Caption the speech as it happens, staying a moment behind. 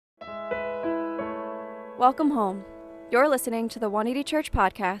Welcome home. You're listening to the 180 Church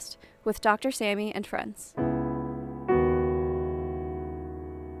podcast with Dr. Sammy and friends.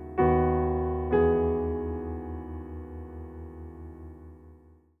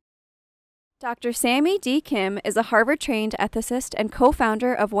 Dr. Sammy D. Kim is a Harvard-trained ethicist and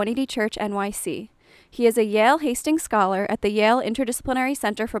co-founder of 180 Church NYC. He is a Yale Hastings Scholar at the Yale Interdisciplinary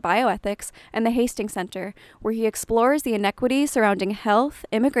Center for Bioethics and the Hastings Center, where he explores the inequities surrounding health,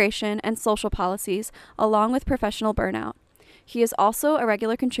 immigration, and social policies, along with professional burnout. He is also a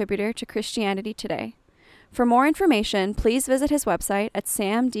regular contributor to Christianity Today. For more information, please visit his website at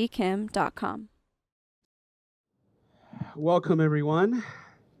samdkim.com. Welcome, everyone.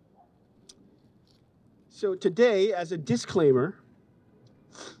 So today, as a disclaimer,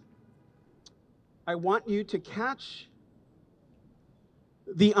 I want you to catch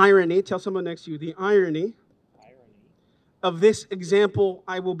the irony, tell someone next to you, the irony of this example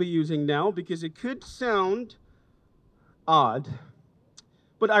I will be using now, because it could sound odd.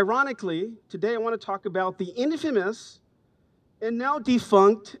 But ironically, today I want to talk about the infamous and now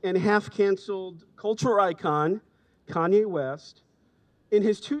defunct and half-canceled cultural icon, Kanye West, in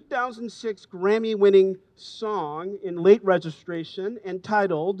his 2006 Grammy-winning song in late registration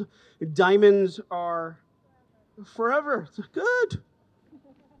entitled Diamonds Are Forever. It's good.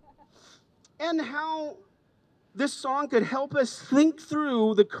 And how this song could help us think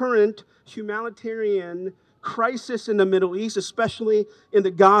through the current humanitarian crisis in the Middle East, especially in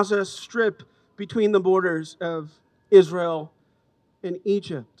the Gaza Strip between the borders of Israel and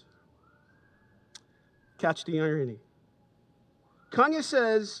Egypt. Catch the irony. Kanye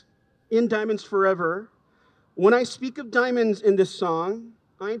says in Diamonds Forever, when I speak of diamonds in this song,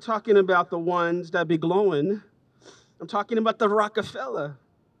 I ain't talking about the ones that be glowing. I'm talking about the Rockefeller,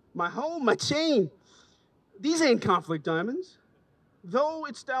 my home, my chain. These ain't conflict diamonds. Though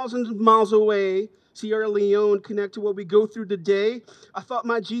it's thousands of miles away, Sierra Leone connect to what we go through today. I thought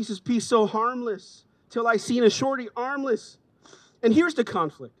my Jesus peace so harmless till I seen a shorty armless. And here's the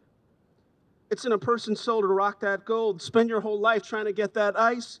conflict. It's in a person's soul to rock that gold. Spend your whole life trying to get that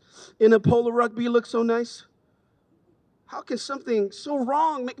ice. In a polo rugby look so nice. How can something so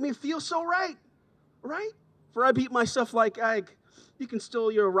wrong make me feel so right? Right? For I beat myself like Ike. You can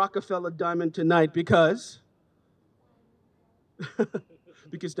steal your Rockefeller diamond tonight because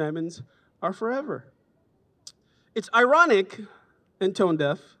diamonds are forever. It's ironic and tone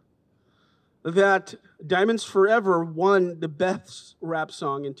deaf that Diamonds Forever won the best rap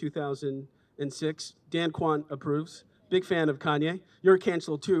song in 2006. Dan Kwan approves. Big fan of Kanye. You're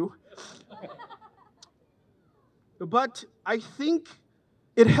canceled too. But I think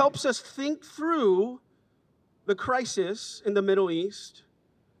it helps us think through the crisis in the Middle East,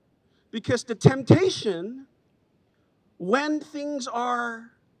 because the temptation when things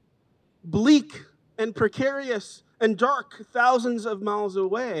are bleak and precarious and dark thousands of miles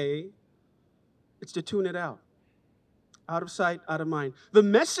away, it's to tune it out. Out of sight, out of mind. The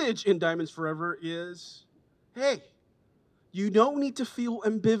message in Diamonds Forever is, hey, you don't need to feel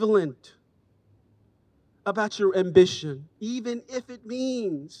ambivalent about your ambition, even if it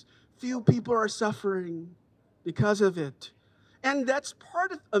means few people are suffering because of it. And that's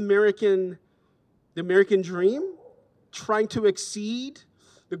part of the American dream, trying to exceed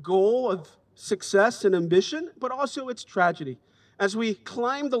the goal of success and ambition, but also its tragedy. As we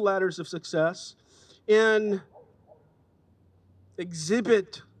climb the ladders of success and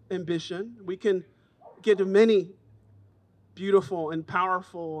exhibit ambition, we can get to many beautiful and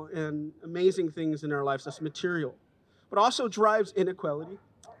powerful and amazing things in our lives that's material, but also drives inequality,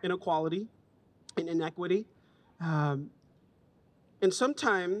 and inequity. And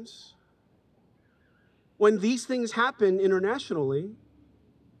sometimes when these things happen internationally,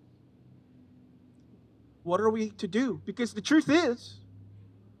 what are we to do? Because the truth is,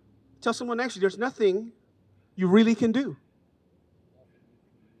 tell someone next to you, there's nothing you really can do.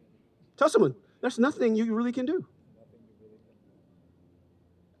 Tell someone, there's nothing you really can do.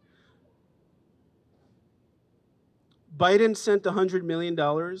 Biden sent $100 million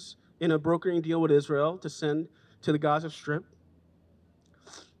in a brokering deal with Israel to send to the Gaza Strip.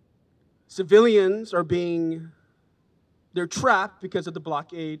 Civilians they're trapped because of the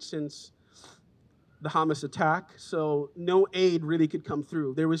blockade since the Hamas attack, so no aid really could come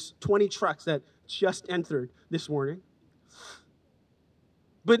through. There was 20 trucks that just entered this morning.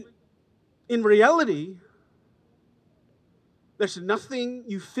 But in reality, there's nothing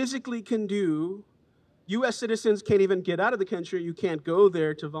you physically can do. U.S. citizens can't even get out of the country. You can't go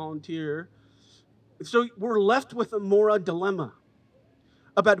there to volunteer. So we're left with a moral dilemma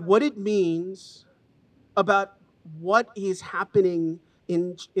about what it means, about what is happening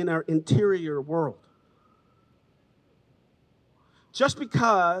in our interior world. Just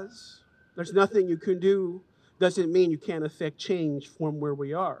because there's nothing you can do doesn't mean you can't affect change from where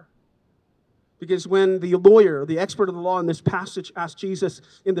we are. Because when the lawyer, the expert of the law in this passage asked Jesus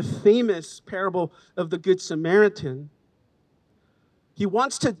in the famous parable of the Good Samaritan, he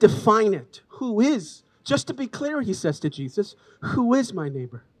wants to define it. Who is? Just to be clear, he says to Jesus, who is my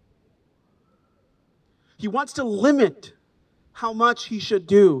neighbor? He wants to limit how much he should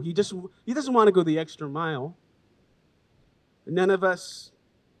do. He doesn't want to go the extra mile. None of us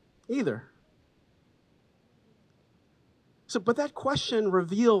either. But that question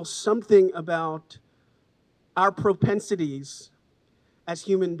reveals something about our propensities as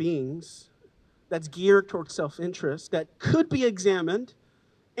human beings that's geared towards self-interest that could be examined,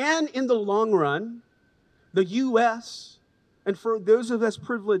 and in the long run, the U.S., and for those of us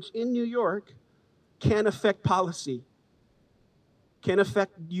privileged in New York, can affect policy, can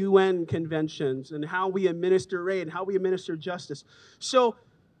affect UN conventions and how we administer aid and how we administer justice. So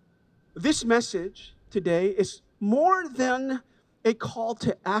this message today is more than a call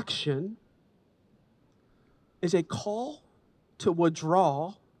to action, is a call to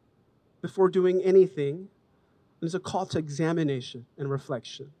withdraw before doing anything. It's a call to examination and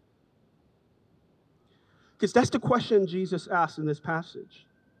reflection. Because that's the question Jesus asked in this passage.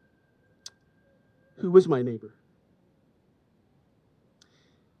 Who is my neighbor?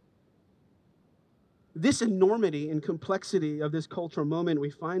 This enormity and complexity of this cultural moment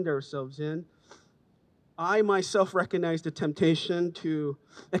we find ourselves in, I myself recognize the temptation to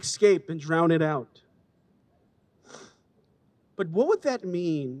escape and drown it out. But what would that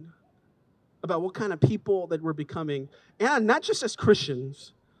mean about what kind of people that we're becoming, and not just as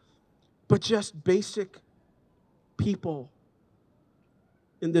Christians, but just basic people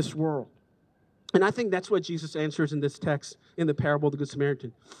in this world? And I think that's what Jesus answers in this text in the parable of the Good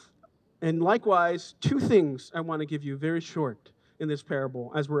Samaritan. And likewise, two things I want to give you very short in this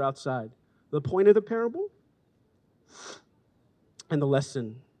parable as we're outside. The point of the parable and the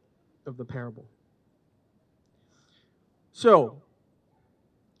lesson of the parable. So,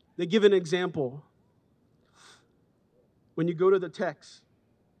 they give an example. When you go to the text,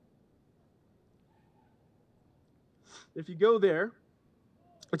 if you go there,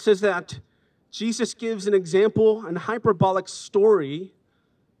 it says that Jesus gives an example, an hyperbolic story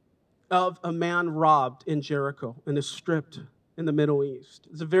of a man robbed in Jericho, in a strip in the Middle East.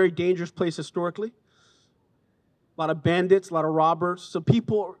 It's a very dangerous place historically. A lot of bandits, a lot of robbers, so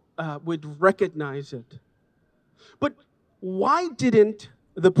people would recognize it. But why didn't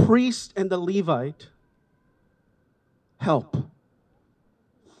the priest and the Levite help?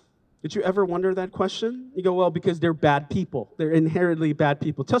 Did you ever wonder that question? You go, well, because they're bad people. They're inherently bad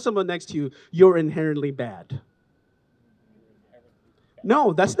people. Tell someone next to you, you're inherently bad.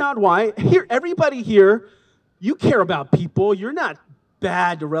 No, that's not why. Here, everybody here, you care about people. You're not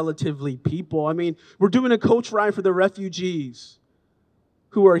bad, relatively people. I mean, we're doing a coach ride for the refugees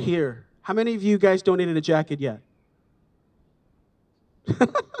who are here. How many of you guys donated a jacket yet?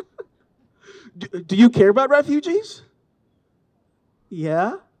 Do you care about refugees?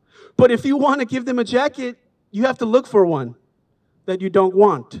 Yeah. But if you want to give them a jacket, you have to look for one that you don't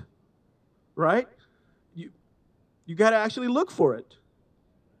want, right? You got to actually look for it.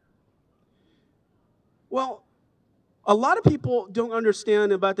 Well, a lot of people don't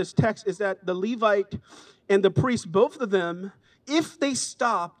understand about this text is that the Levite and the priest, both of them, if they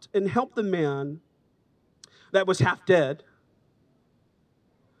stopped and helped the man that was half dead,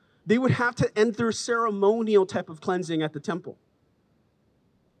 they would have to enter ceremonial type of cleansing at the temple.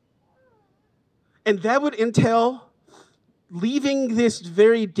 And that would entail leaving this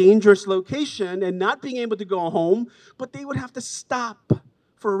very dangerous location and not being able to go home, but they would have to stop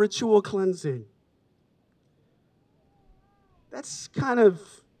for ritual cleansing. That's kind of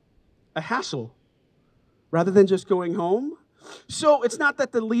a hassle rather than just going home. So it's not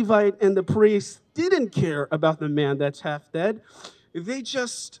that the Levite and the priest didn't care about the man that's half dead. They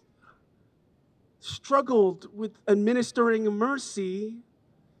just struggled with administering mercy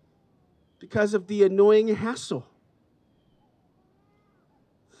because of the annoying hassle.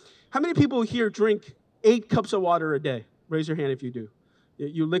 How many people here drink 8 cups of water a day? Raise your hand if you do.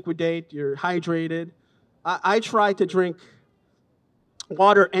 You liquidate, you're hydrated. I try to drink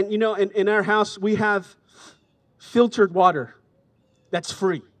water, and you know, in our house, we have filtered water that's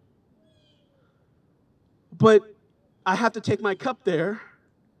free. But I have to take my cup there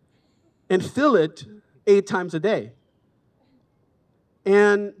and fill it 8 times a day.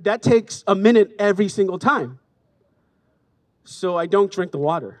 And that takes a minute every single time. So I don't drink the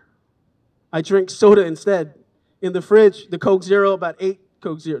water. I drink soda instead. In the fridge, the Coke Zero, about 8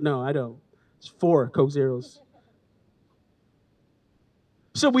 Coke Zero. No, I don't. It's 4 Coke Zeros.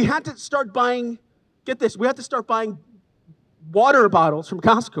 So we had to start buying, get this, we had to start buying water bottles from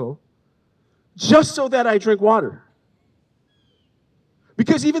Costco just so that I drink water.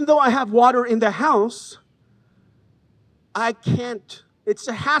 Because even though I have water in the house, I can't, it's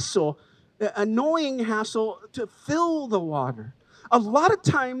a hassle, an annoying hassle to fill the water. A lot of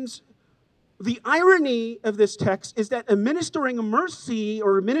times, the irony of this text is that administering mercy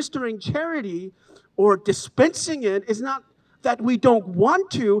or administering charity or dispensing it is not that we don't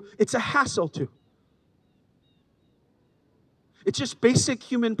want to, it's a hassle to. It's just basic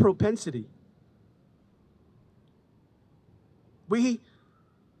human propensity. We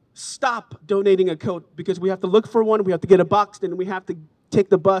stop donating a coat because we have to look for one, we have to get a box, then we have to take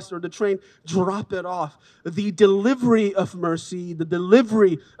the bus or the train, drop it off. The delivery of mercy, the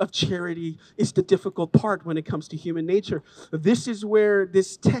delivery of charity is the difficult part when it comes to human nature. This is where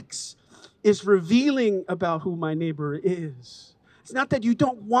this text is revealing about who my neighbor is. It's not that you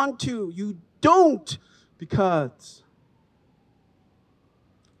don't want to, you don't, because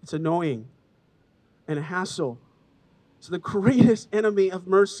it's annoying and a hassle. So the greatest enemy of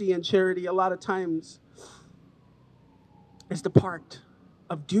mercy and charity a lot of times is the part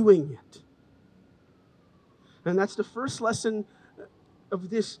of doing it. And that's the first lesson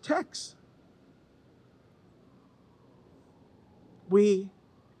of this text. We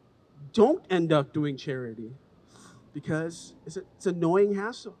don't end up doing charity because it's an annoying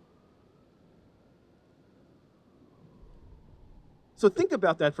hassle. So think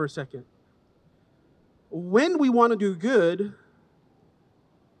about that for a second. When we want to do good,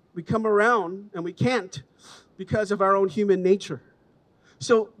 we come around and we can't because of our own human nature.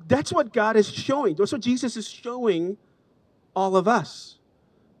 So that's what God is showing. That's what Jesus is showing all of us.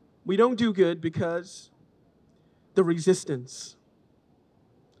 We don't do good because the resistance.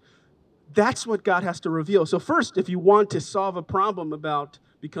 That's what God has to reveal. So first, if you want to solve a problem about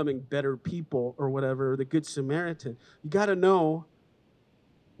becoming better people or whatever, the Good Samaritan, you got to know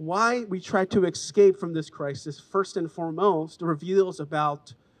why we try to escape from this crisis. First and foremost, reveals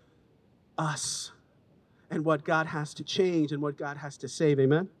about us and what God has to change and what God has to save.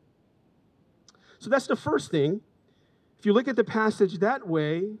 Amen? So that's the first thing. If you look at the passage that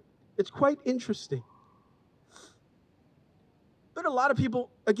way, it's quite interesting. But a lot of people,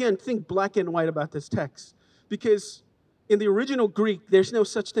 again, think black and white about this text. Because in the original Greek, there's no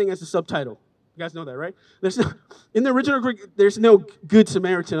such thing as a subtitle. You guys know that, right? In the original Greek, there's no Good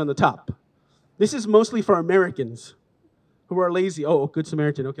Samaritan on the top. This is mostly for Americans who are lazy. Oh, Good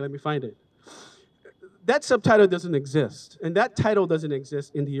Samaritan. Okay, let me find it. That subtitle doesn't exist. And that title doesn't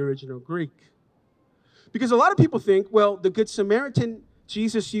exist in the original Greek. Because a lot of people think, well, the Good Samaritan,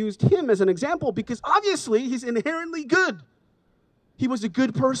 Jesus used him as an example because obviously he's inherently good. He was a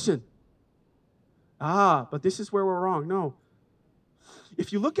good person. But this is where we're wrong. No.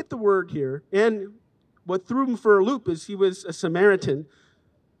 If you look at the word here, and what threw him for a loop is he was a Samaritan,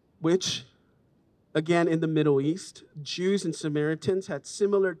 which, again, in the Middle East, Jews and Samaritans had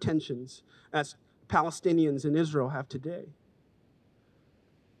similar tensions as Palestinians in Israel have today.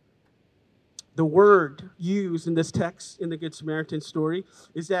 The word used in this text, in the Good Samaritan story,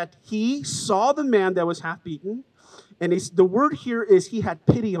 is that he saw the man that was half-beaten, and the word here is he had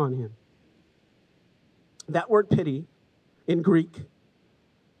pity on him. That word pity in Greek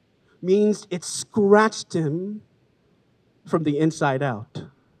means it scratched him from the inside out.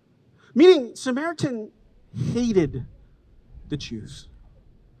 Meaning, Samaritan hated the Jews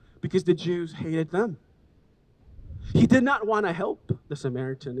because the Jews hated them. He did not want to help the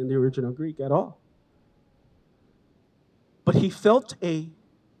Samaritan in the original Greek at all. But he felt a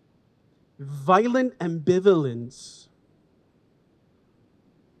violent ambivalence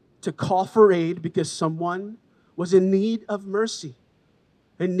to call for aid because someone was in need of mercy,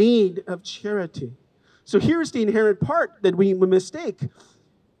 in need of charity. So here's the inherent part that we mistake.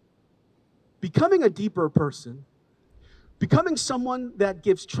 Becoming a deeper person, becoming someone that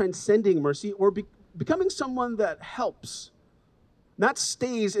gives transcending mercy, or becoming someone that helps, not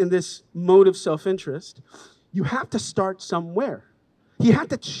stays in this mode of self-interest, you have to start somewhere. He had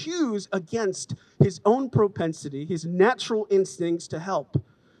to choose against his own propensity, his natural instincts to help,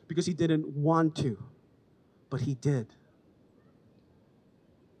 because he didn't want to, but he did.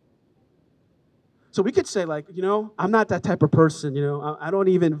 So we could say, like, I'm not that type of person, I don't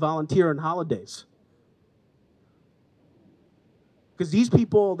even volunteer on holidays. Because these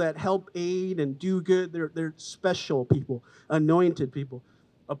people that help aid and do good, they're special people, anointed people,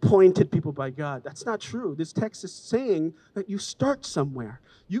 appointed people by God. That's not true. This text is saying that you start somewhere.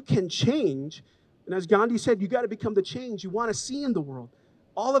 You can change. And as Gandhi said, you got to become the change you want to see in the world.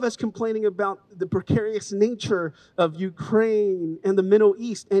 All of us complaining about the precarious nature of Ukraine and the Middle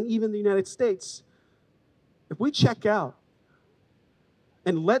East and even the United States. If we check out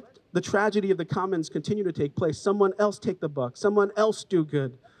and let the tragedy of the commons continue to take place, someone else take the buck, someone else do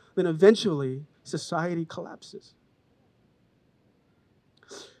good, then eventually society collapses.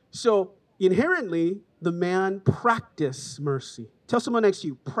 So inherently, the man practiced mercy. Tell someone next to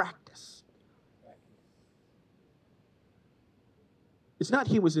you, practice. It's not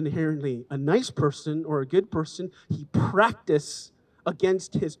he was inherently a nice person or a good person. He practiced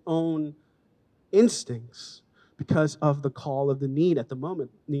against his own instincts because of the call of the need at the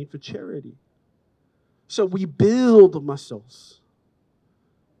moment, need for charity. So we build muscles.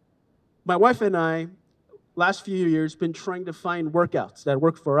 My wife and I, last few years, been trying to find workouts that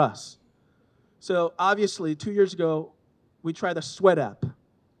work for us. So obviously, 2 years ago, we tried the Sweat app.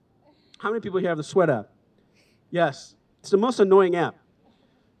 How many people here have the Sweat app? Yes. It's the most annoying app.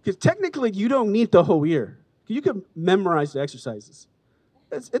 Because technically, you don't need the whole year. You can memorize the exercises.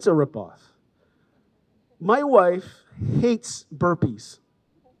 It's a ripoff. My wife hates burpees.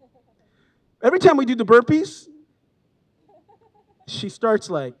 Every time we do the burpees, she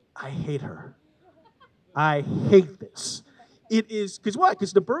starts like, I hate her. I hate this. It is, because what?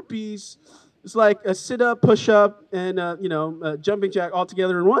 Because the burpees is like a sit-up, push-up, and jumping jack all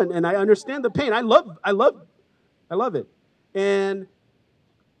together in one. And I understand the pain. I love it. And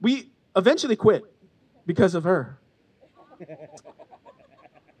we eventually quit because of her.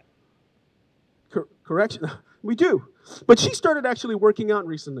 Correction. We do. But she started actually working out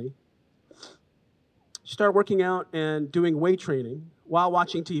recently. She started working out and doing weight training while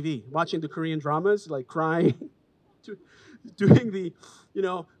watching TV, watching the Korean dramas, like crying, doing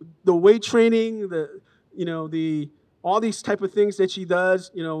the weight training, all these type of things that she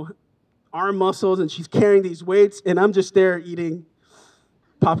does, arm muscles, and she's carrying these weights, and I'm just there eating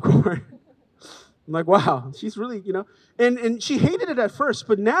popcorn. I'm like, wow, she's really, and she hated it at first,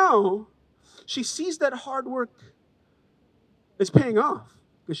 but now she sees that hard work is paying off.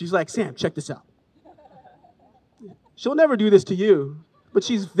 Because she's like, Sam, check this out. She'll never do this to you, but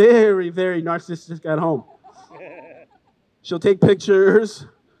she's very, very narcissistic at home. She'll take pictures.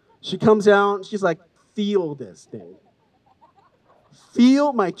 She comes out. She's like, feel this thing.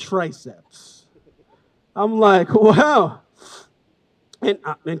 Feel my triceps. I'm like, wow.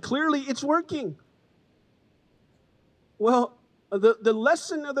 And clearly it's working. Well, the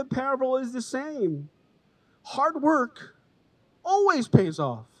lesson of the parable is the same. Hard work always pays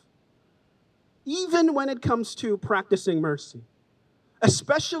off, even when it comes to practicing mercy,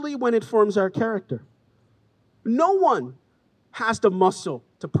 especially when it forms our character. No one has the muscle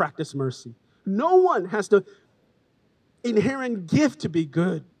to practice mercy. No one has the inherent gift to be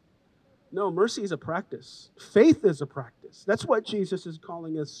good. No, mercy is a practice. Faith is a practice. That's what Jesus is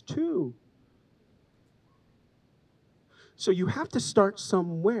calling us to. So you have to start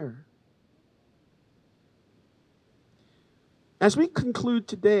somewhere. As we conclude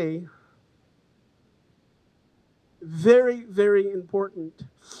today, very, very important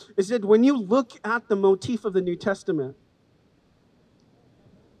is that when you look at the motif of the New Testament,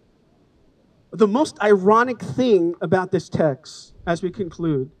 the most ironic thing about this text, as we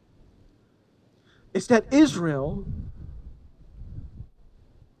conclude, is that Israel,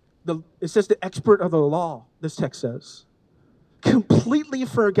 it says the expert of the law, this text says, completely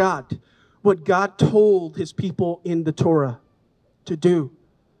forgot what God told his people in the Torah to do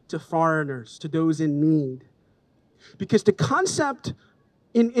to foreigners, to those in need. Because the concept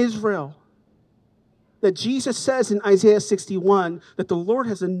in Israel that Jesus says in Isaiah 61 that the Lord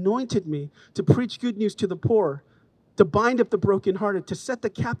has anointed me to preach good news to the poor, to bind up the brokenhearted, to set the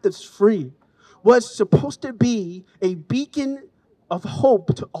captives free, was supposed to be a beacon of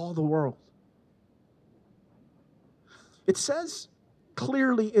hope to all the world. It says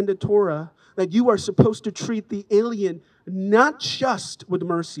clearly in the Torah that you are supposed to treat the alien not just with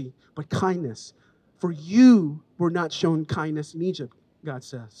mercy, but kindness. For you were not shown kindness in Egypt, God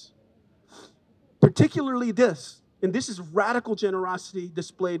says. Particularly this, and this is radical generosity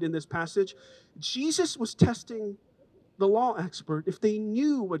displayed in this passage. Jesus was testing the law expert if they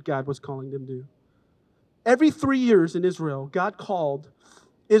knew what God was calling them to do. Every 3 years in Israel, God called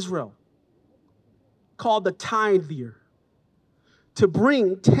Israel, called the tithe year, to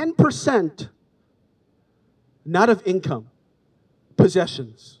bring 10%, not of income,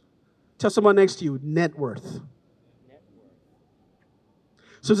 possessions. Tell someone next to you, net worth.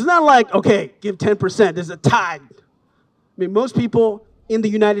 So it's not like, okay, give 10%, there's a tithe. I mean, most people in the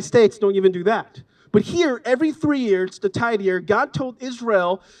United States don't even do that. But here, every 3 years, the tithe year, God told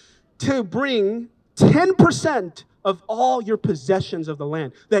Israel to bring 10% of all your possessions of the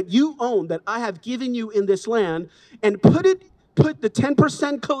land that you own, that I have given you in this land, and put the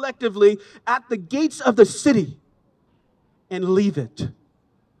 10% collectively at the gates of the city and leave it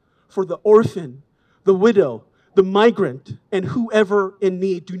for the orphan, the widow, the migrant, and whoever in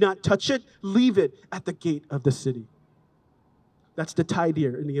need. Do not touch it. Leave it at the gate of the city. That's the tithe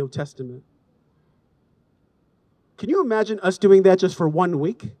year in the Old Testament. Can you imagine us doing that just for 1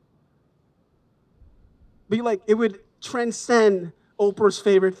 week? Be like, it would transcend Oprah's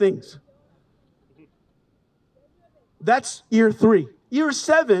favorite things. That's year 3. Year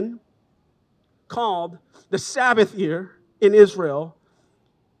 7, called the Sabbath year in Israel,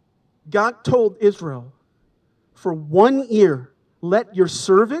 God told Israel, for 1 year, let your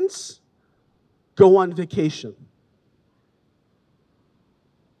servants go on vacation.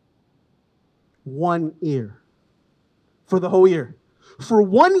 1 year. For the whole year. For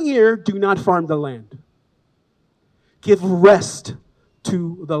 1 year, do not farm the land. Give rest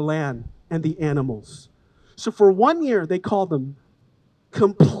to the land and the animals. So for 1 year, they call them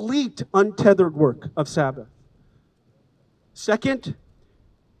complete untethered work of Sabbath. Second,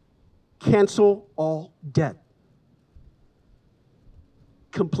 cancel all debt.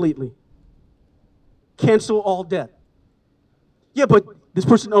 Completely. Cancel all debt. Yeah, but this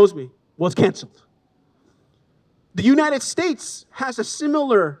person owes me. Well, it's canceled. The United States has a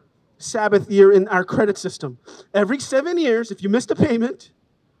similar Sabbath year in our credit system. Every 7 years, if you missed a payment,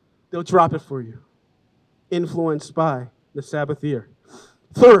 they'll drop it for you. Influenced by the Sabbath year.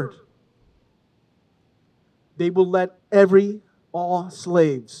 Third, they will let all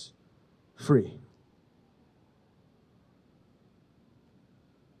slaves free.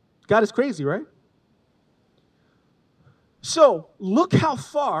 God is crazy, right? So, look how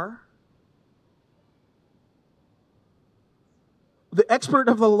far the expert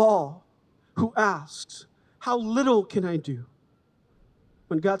of the law who asks, how little can I do?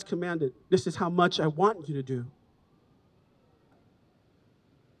 When God's commanded, this is how much I want you to do.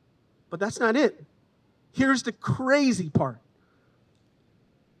 But that's not it. Here's the crazy part.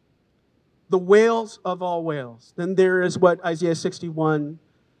 The whales of all whales. Then there is what Isaiah 61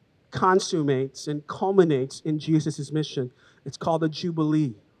 consummates and culminates in Jesus' mission. It's called a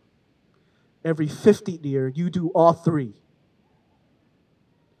Jubilee. Every 50th year, you do all 3.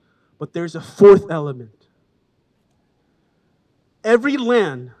 But there's a 4th element. Every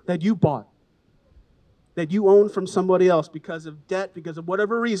land that you bought, that you own from somebody else because of debt, because of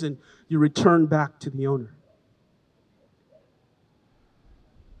whatever reason, you return back to the owner.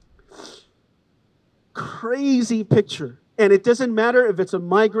 Crazy picture. And it doesn't matter if it's a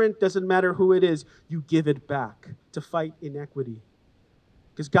migrant, doesn't matter who it is, you give it back to fight inequity.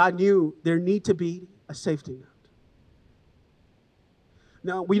 Because God knew there need to be a safety net.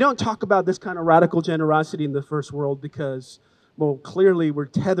 Now, we don't talk about this kind of radical generosity in the first world because, well, clearly we're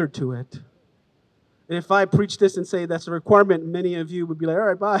tethered to it. And if I preach this and say that's a requirement, many of you would be like, all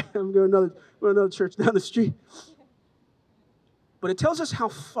right, bye. I'm going to another church down the street. But it tells us how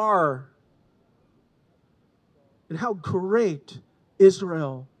far and how great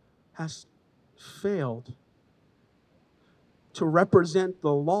Israel has failed to represent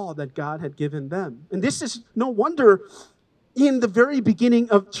the law that God had given them. And this is no wonder in the very beginning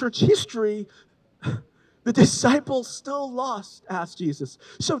of church history, the disciples still lost, asked Jesus.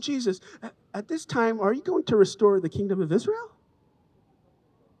 So Jesus, at this time, are you going to restore the kingdom of Israel?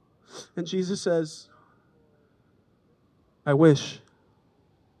 And Jesus says, I wish.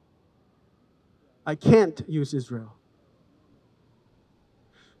 I can't use Israel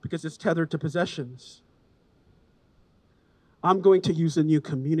because it's tethered to possessions. I'm going to use a new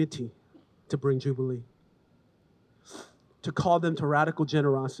community to bring Jubilee, to call them to radical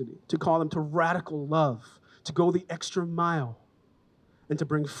generosity, to call them to radical love, to go the extra mile, and to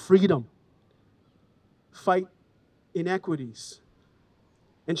bring freedom, fight inequities,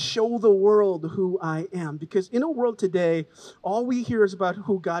 and show the world who I am. Because in a world today, all we hear is about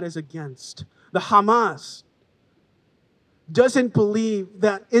who God is against. The Hamas doesn't believe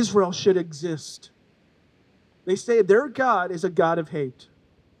that Israel should exist. They say their God is a God of hate.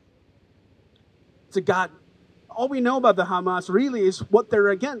 It's a God. All we know about the Hamas really is what they're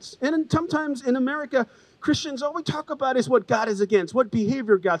against. And sometimes in America, Christians, all we talk about is what God is against, what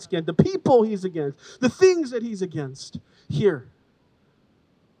behavior God's against, the people he's against, the things that he's against. Here,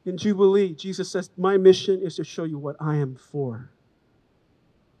 in Jubilee, Jesus says, my mission is to show you what I am for.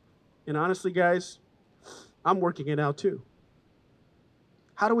 And honestly, guys, I'm working it out too.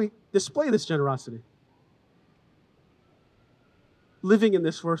 How do we display this generosity? Living in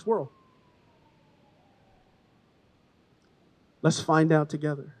this first world. Let's find out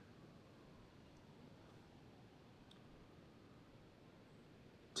together.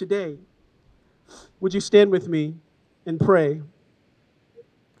 today. Would you stand with me and pray?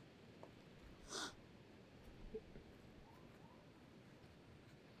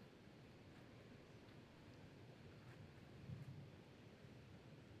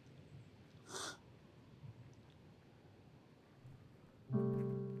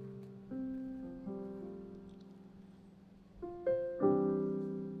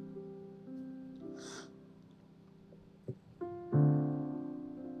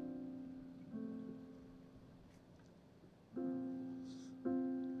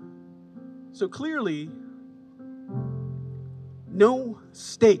 So clearly, no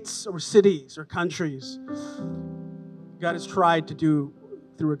states or cities or countries God has tried to do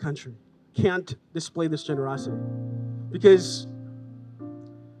through a country can't display this generosity. Because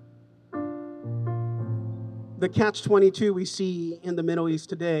the catch-22 we see in the Middle East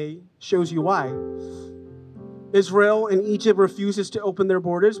today shows you why. Israel and Egypt refuses to open their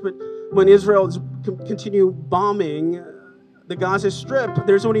borders, but when Israel continue bombing the Gaza Strip,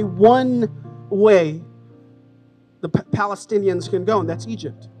 there's only one way the Palestinians can go, and that's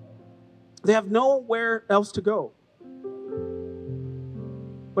Egypt. They have nowhere else to go.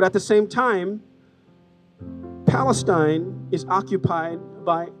 But at the same time, Palestine is occupied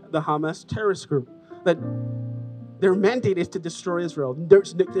by the Hamas terrorist group. That their mandate is to destroy Israel. There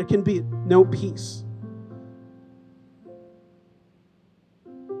can be no peace.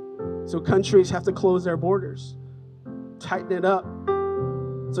 So countries have to close their borders, tighten it up,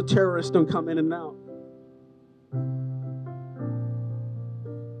 so terrorists don't come in and out.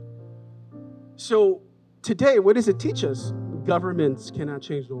 So today, what does it teach us? Governments cannot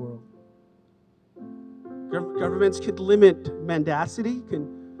change the world. Governments can limit mendacity,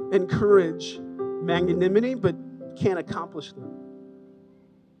 can encourage magnanimity, but can't accomplish them.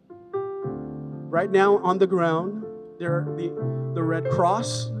 Right now, on the ground, there are the Red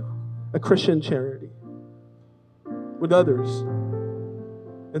Cross, a Christian charity, with others,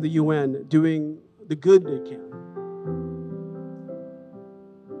 and the UN doing the good they can.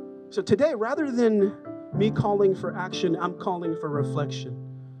 So today, rather than me calling for action, I'm calling for reflection.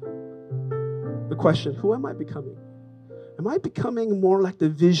 The question, who am I becoming? Am I becoming more like the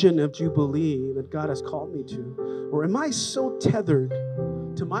vision of Jubilee that God has called me to? Or am I so tethered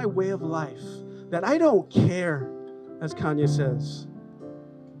to my way of life that I don't care, as Kanye says,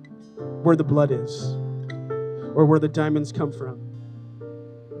 where the blood is or where the diamonds come from?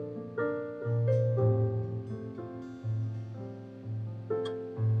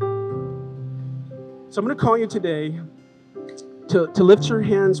 So I'm going to call you today to lift your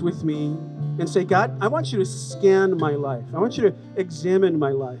hands with me and say, God, I want you to scan my life. I want you to examine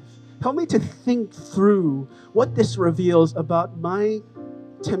my life. Help me to think through what this reveals about my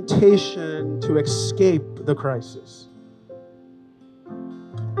temptation to escape the crisis.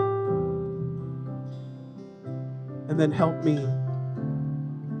 And then help me,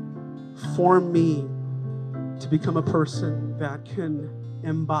 form me to become a person that can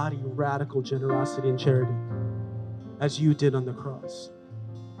embody radical generosity and charity as you did on the cross.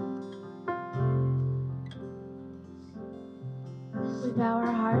 We bow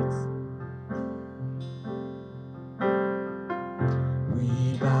our hearts.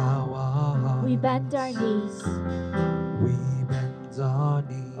 We bow our hearts. We bend our knees. We bend our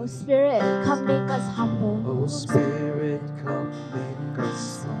knees. Oh Spirit, come make us humble. Oh Spirit, come make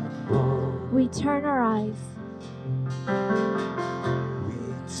us humble. We turn our eyes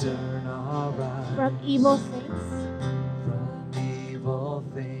We turn our eyes from evil things. from evil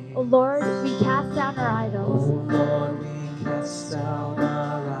things. Oh Lord, we cast down our Oh idols. Lord, we cast down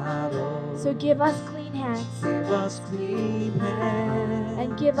our idols. So give us clean hands Give us clean hands.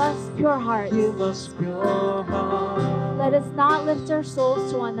 and give us pure hearts. Give us pure hearts. Let us not lift our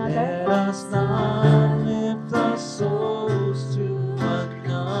souls to one Let another, us not lift our souls to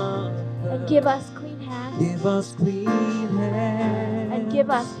another. and give us clean hands Give us clean hands. and give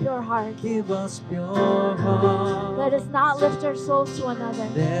us pure hearts. Give us pure hearts. Let us not lift our souls to another,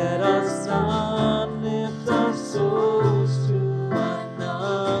 Let us not lift our souls to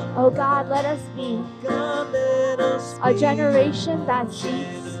another. oh God, let us be God, let us a be generation that a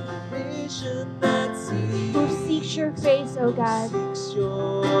seeks, generation that seeks, who seeks your face, oh God. seeks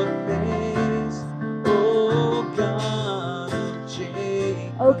your face, oh God of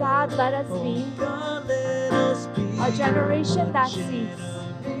Jacob. Oh God, let us Oh be God, let us be a generation that seeks,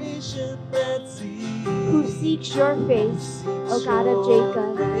 generation that seeks, who seeks your face, oh God of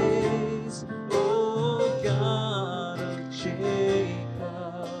Jacob. face, oh God of Jacob.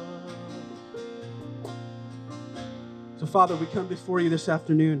 So Father, we come before you this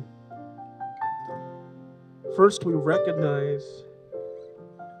afternoon. First, we recognize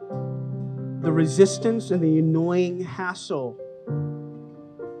the resistance and the annoying hassle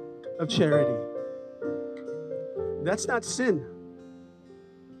of charity. That's not sin.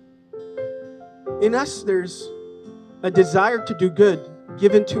 In us, there's a desire to do good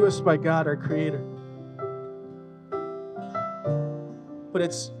given to us by God, our Creator. But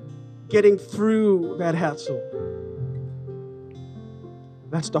it's getting through that hassle.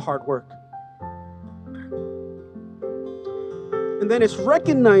 That's the hard work. And then it's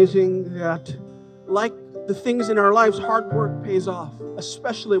recognizing that, like the things in our lives, hard work pays off,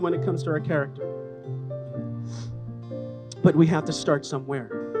 especially when it comes to our character. But we have to start somewhere.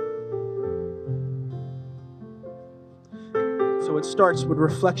 So it starts with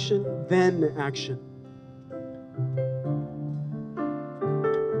reflection, then action.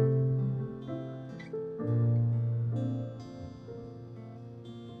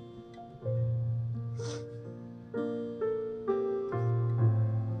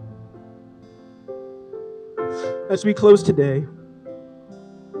 As we close today,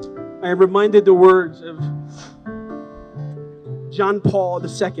 I am reminded the words of John Paul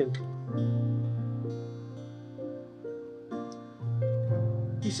II.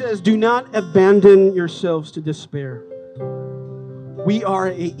 He says, "Do not abandon yourselves to despair. We are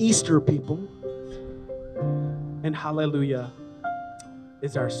an Easter people, and hallelujah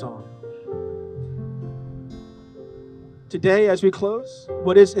is our song." Today, as we close,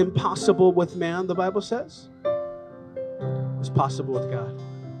 what is impossible with man, the Bible says, is possible with God.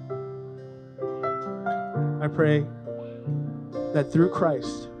 I pray that through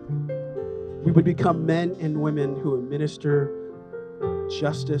Christ, we would become men and women who administer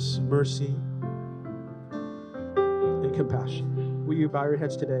justice, mercy, and compassion. Will you bow your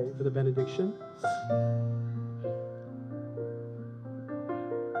heads today for the benediction?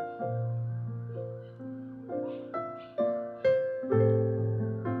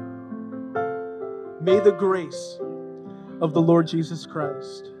 May the grace of the Lord Jesus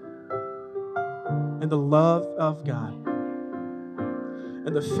Christ and the love of God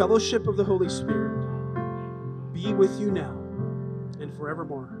and the fellowship of the Holy Spirit be with you now and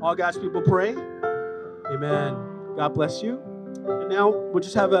forevermore. All God's people pray. Amen. God bless you. And now we'll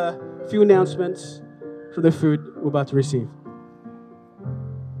just have a few announcements for the food we're about to receive.